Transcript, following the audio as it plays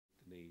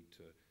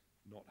to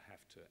not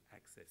have to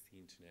access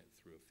the internet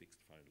through a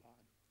fixed phone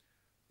line.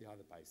 The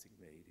other basic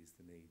need is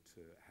the need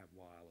to have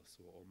wireless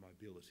or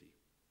mobility.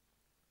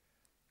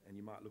 And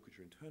you might look at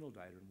your internal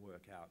data and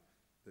work out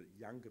that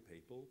younger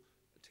people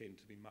tend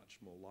to be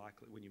much more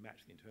likely, when you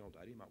match the internal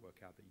data, you might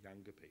work out that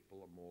younger people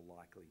are more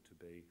likely to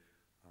be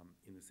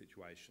in the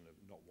situation of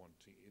not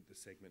wanting, the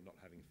segment not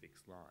having a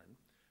fixed line.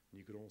 And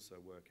you could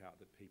also work out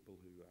that people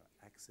who are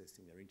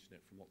accessing their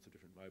internet from lots of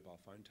different mobile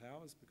phone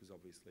towers, because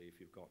obviously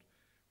if you've got,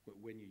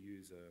 when you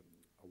use a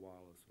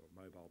wireless or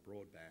mobile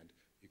broadband,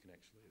 you can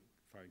actually,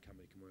 a phone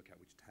company can work out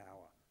which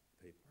tower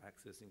people are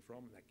accessing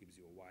from, and that gives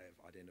you a way of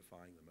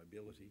identifying the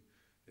mobility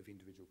of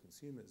individual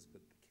consumers.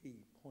 But the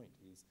key point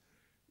is,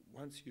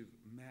 once you've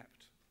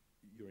mapped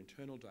your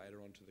internal data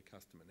onto the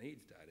customer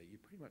needs data, you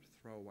pretty much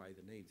throw away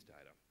the needs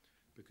data.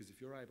 Because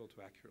if you're able to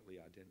accurately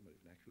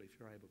identify, if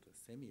you're able to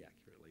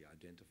semi-accurately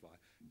identify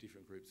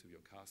different groups of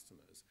your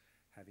customers,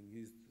 having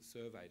used the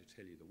survey to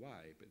tell you the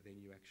way, but then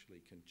you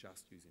actually can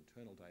just use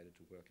internal data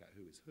to work out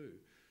who is who,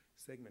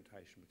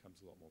 segmentation becomes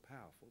a lot more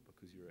powerful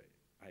because you're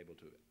able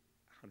to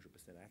 100%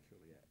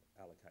 accurately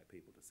allocate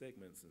people to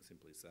segments and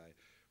simply say,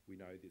 we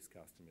know this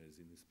customer is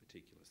in this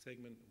particular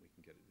segment and we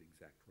can get the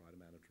exact right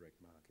amount of direct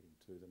marketing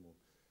to them or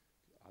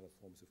other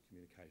forms of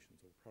communications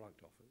or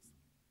product offers.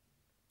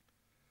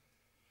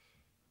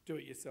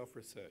 Do-it-yourself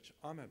research.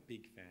 I'm a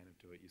big fan of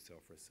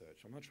do-it-yourself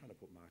research. I'm not trying to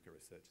put market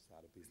researchers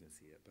out of business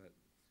here, but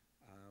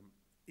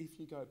if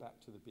you go back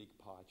to the big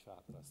pie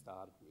chart that I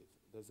started with,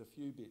 there's a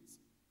few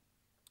bits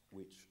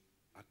which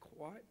are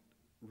quite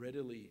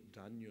readily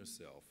done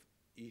yourself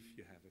if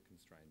you have a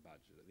constrained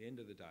budget. At the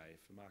end of the day,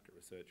 if a market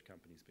research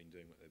company's been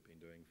doing what they've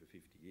been doing for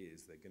 50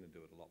 years, they're going to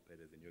do it a lot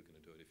better than you're going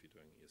to do it if you're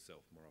doing it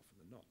yourself more often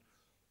than not.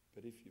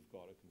 But if you've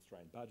got a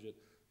constrained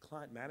budget,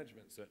 client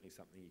management is certainly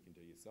something you can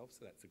do yourself,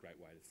 so that's a great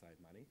way to save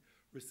money.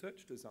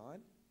 Research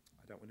design,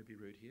 I don't want to be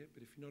rude here,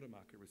 but if you're not a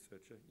market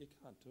researcher, you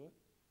can't do it.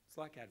 It's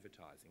like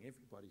advertising.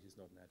 Everybody who's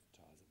not an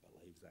advertiser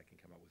believes they can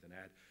come up with an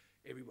ad.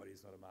 Everybody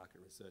who's not a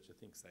market researcher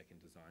thinks they can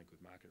design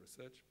good market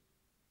research.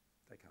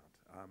 They can't.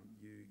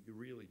 You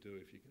really do,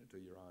 if you're going to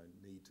do your own,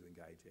 need to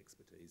engage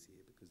expertise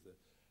here, because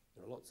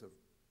there are lots of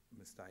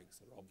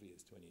mistakes that are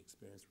obvious to any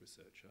experienced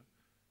researcher.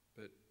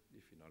 But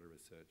if you're not a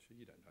researcher,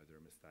 you don't know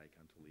they're a mistake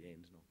until the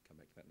end, and I'll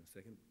come back to that in a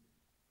second.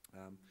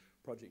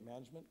 Project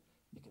management,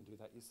 you can do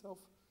that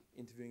yourself.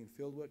 Interviewing and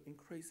fieldwork,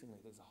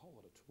 increasingly there's a whole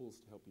lot of tools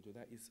to help you do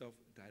that yourself.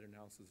 Data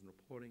analysis and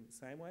reporting,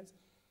 same ways.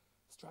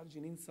 Strategy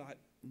and insight,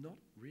 not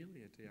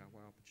really a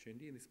DIY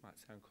opportunity, and this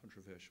might sound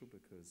controversial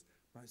because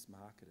most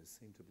marketers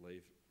seem to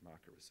believe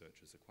market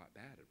researchers are quite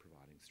bad at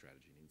providing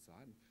strategy and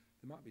insight, and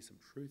there might be some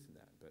truth in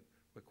that, but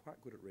we're quite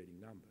good at reading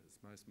numbers.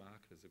 Most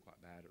marketers are quite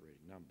bad at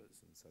reading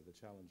numbers, and so the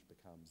challenge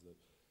becomes that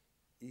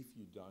if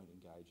you don't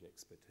engage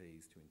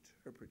expertise to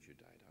interpret your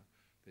data,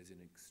 there's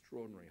an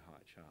extraordinary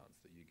high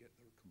chance that you get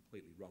the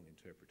completely wrong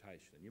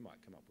interpretation, and you might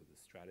come up with a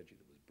strategy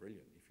that was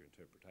brilliant if your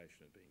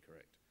interpretation had been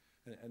correct.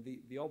 And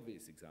the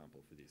obvious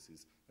example for this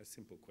is a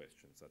simple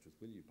question such as,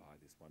 will you buy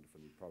this wonderful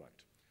new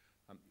product?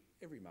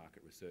 Every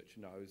market researcher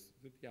knows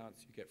that the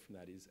answer you get from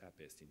that is at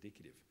best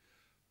indicative.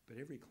 But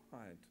every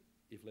client,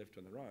 if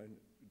left on their own,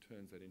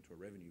 turns that into a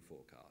revenue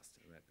forecast,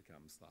 and that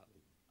becomes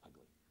slightly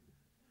ugly.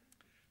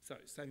 So,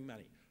 saving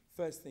money.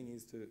 First thing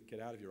is to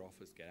get out of your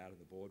office, get out of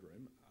the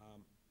boardroom.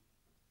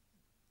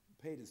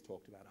 Peter's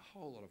talked about a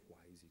whole lot of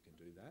ways you can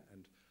do that,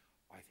 and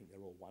I think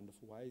they're all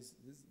wonderful ways.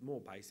 There's more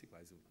basic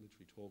ways of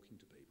literally talking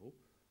to people.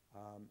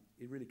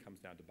 It really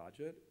comes down to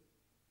budget.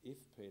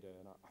 If Peter,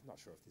 and I'm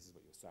not sure if this is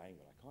what you're saying,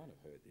 but I kind of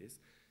heard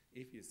this,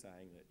 if you're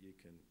saying that you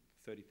can,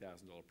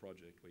 $30,000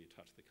 project where you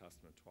touch the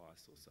customer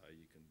twice or so,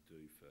 you can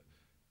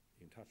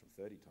touch them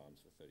 30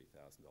 times for $30,000.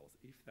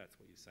 If that's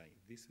what you're saying,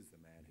 this is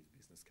the man whose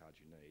business card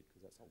you need,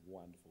 because that's a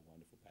wonderful,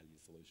 wonderful value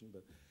solution.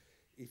 But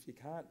if you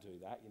can't do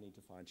that, you need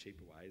to find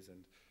cheaper ways,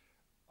 and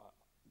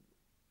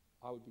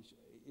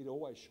it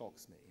always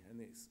shocks me, and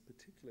this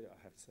particularly, I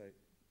have to say,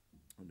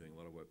 I'm doing a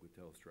lot of work with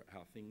Telstra,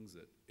 how things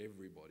that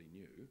everybody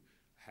knew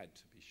had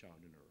to be shown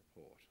in a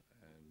report.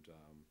 And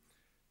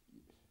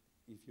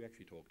if you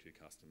actually talk to your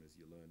customers,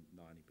 you learn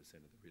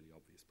 90% of the really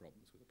obvious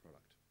problems with a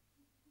product.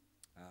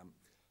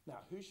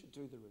 Now, who should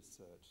do the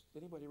research? Does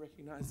anybody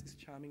recognise this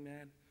charming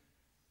man?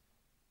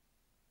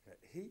 Okay,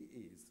 he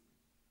is,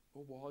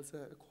 or was,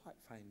 a quite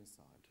famous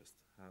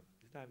scientist.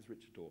 His name is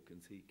Richard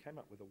Dawkins. He came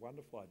up with a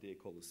wonderful idea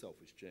called the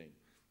selfish gene,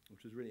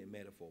 which is really a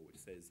metaphor which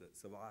says that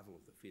survival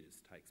of the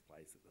fittest takes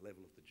place at the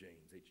level of the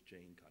genes. Each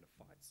gene kind of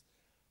fights.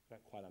 I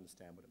don't quite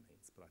understand what it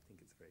means, but I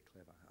think it's very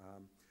clever.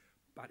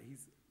 But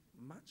he's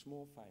much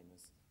more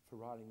famous for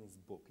writing this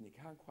book, and you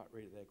can't quite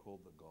read it there,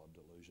 called The God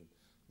Delusion.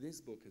 This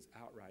book has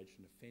outraged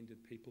and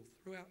offended people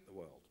throughout the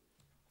world.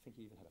 I think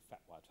he even had a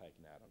fatwa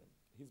taken out on him.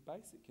 His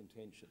basic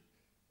contention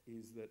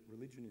is that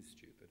religion is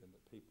stupid and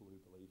that people who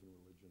believe in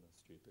religion are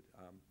stupid.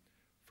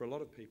 For a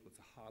lot of people,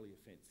 it's a highly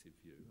offensive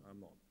view. I'm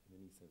not in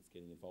any sense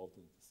getting involved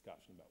in a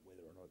discussion about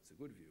whether or not it's a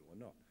good view or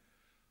not.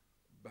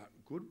 But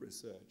good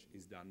research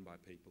is done by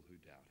people who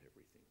doubt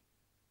everything.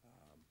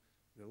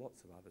 There are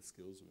lots of other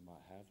skills we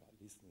might have, like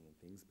listening and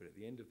things, but at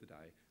the end of the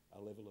day,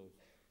 a level of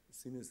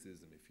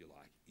cynicism, if you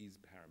like,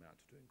 is paramount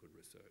to doing good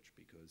research,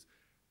 because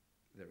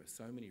there are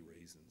so many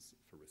reasons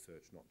for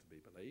research not to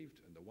be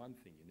believed, and the one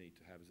thing you need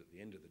to have is at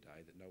the end of the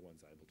day that no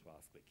one's able to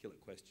ask the killer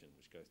question,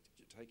 which goes, did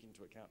you take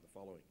into account the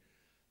following?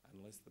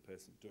 Unless the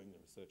person doing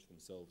the research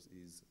themselves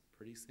is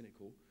pretty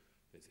cynical,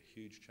 there's a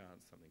huge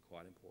chance something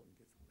quite important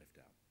gets left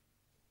out.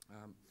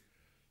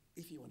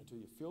 If you want to do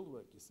your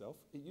fieldwork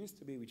yourself, it used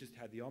to be we just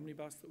had the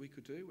omnibus that we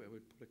could do, where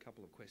we'd put a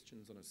couple of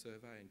questions on a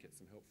survey and get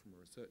some help from a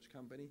research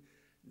company.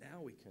 Now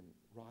we can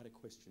write a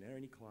questionnaire.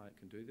 Any client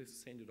can do this,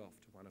 send it off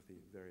to one of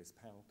the various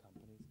panel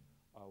companies.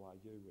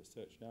 ORU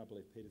Research now, I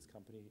believe Peter's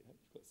company,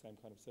 you've got the same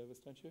kind of service,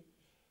 don't you?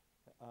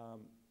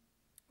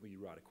 Where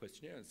you write a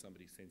questionnaire and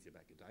somebody sends you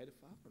back a data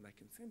file, and they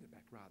can send it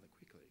back rather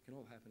quickly. It can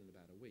all happen in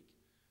about a week.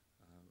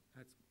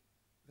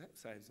 That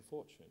saves a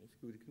fortune. If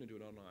you were going to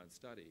do an online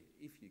study,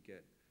 if you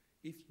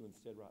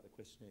instead write the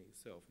questionnaire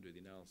yourself and do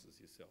the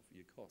analysis yourself,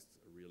 your costs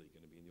are really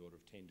going to be in the order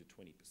of 10 to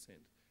 20%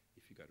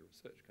 if you go to a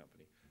research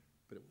company.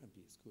 But it won't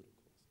be as good, of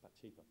course, but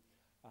cheaper.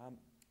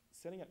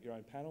 Setting up your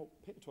own panel,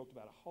 Peter talked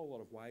about a whole lot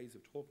of ways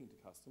of talking to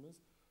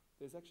customers.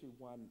 There's actually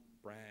one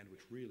brand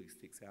which really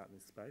sticks out in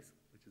this space,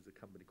 which is a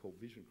company called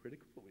Vision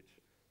Critical, which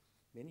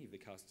many of the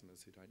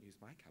customers who don't use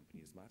my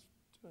company as much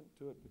don't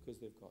do it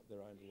because they've got their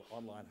own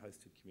online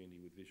hosted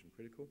community with Vision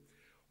Critical.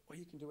 Or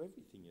you can do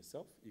everything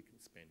yourself. You can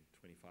spend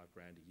 25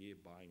 grand a year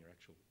buying your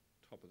actual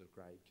top of the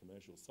grade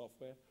commercial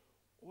software,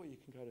 or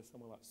you can go to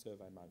somewhere like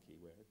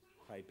SurveyMonkey, where you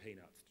pay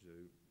peanuts to do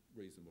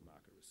reasonable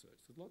market research.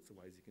 There's lots of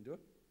ways you can do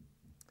it.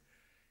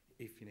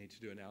 If you need to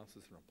do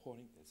analysis and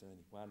reporting, there's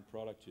only one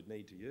product you'd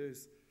need to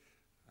use.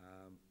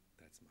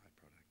 That's my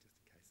product, just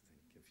in case there's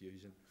any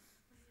confusion.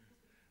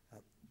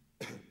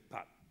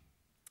 But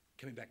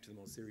coming back to the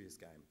more serious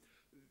game,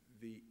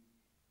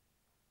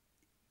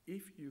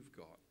 if you've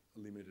got a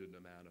limited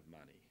amount of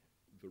money,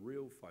 the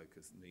real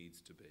focus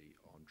needs to be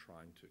on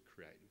trying to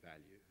create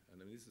value. And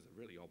I mean, this is a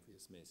really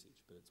obvious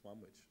message, but it's one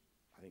which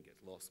I think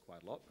gets lost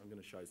quite a lot. I'm going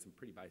to show some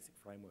pretty basic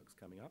frameworks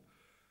coming up.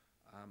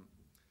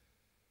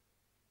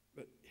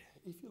 But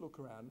if you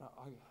look around,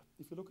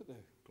 if you look at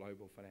the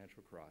global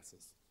financial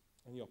crisis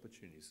and the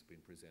opportunities that have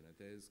been presented,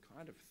 there's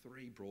kind of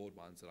three broad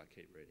ones that I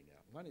keep reading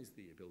out. One is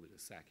the ability to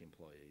sack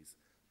employees.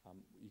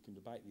 You can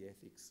debate the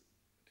ethics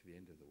to the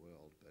end of the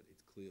world, but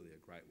it's clearly a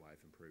great way of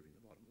improving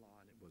the bottom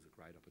line. It was a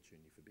great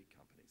opportunity for big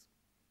companies.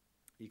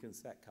 You can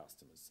sack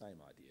customers,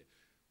 same idea.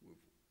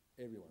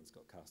 Everyone's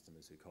got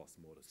customers who cost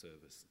more to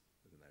service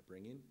than they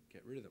bring in,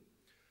 get rid of them.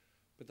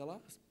 But the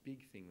last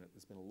big thing that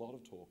there's been a lot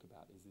of talk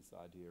about is this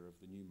idea of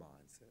the new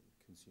mindset.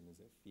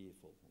 Consumers are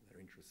fearful,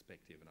 they're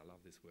introspective, and I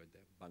love this word,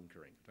 they're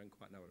bunkering. I don't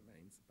quite know what it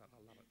means, but I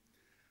love it.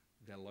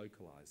 They're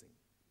localising.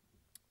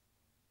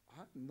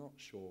 I'm not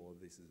sure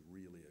this is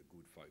really a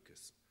good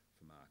focus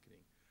for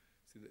marketing.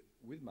 So that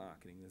with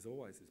marketing, there's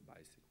always this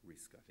basic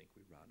risk I think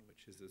we run,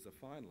 which is there's a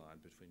fine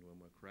line between when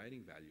we're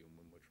creating value and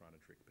when we're trying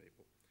to trick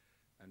people.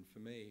 And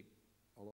for me,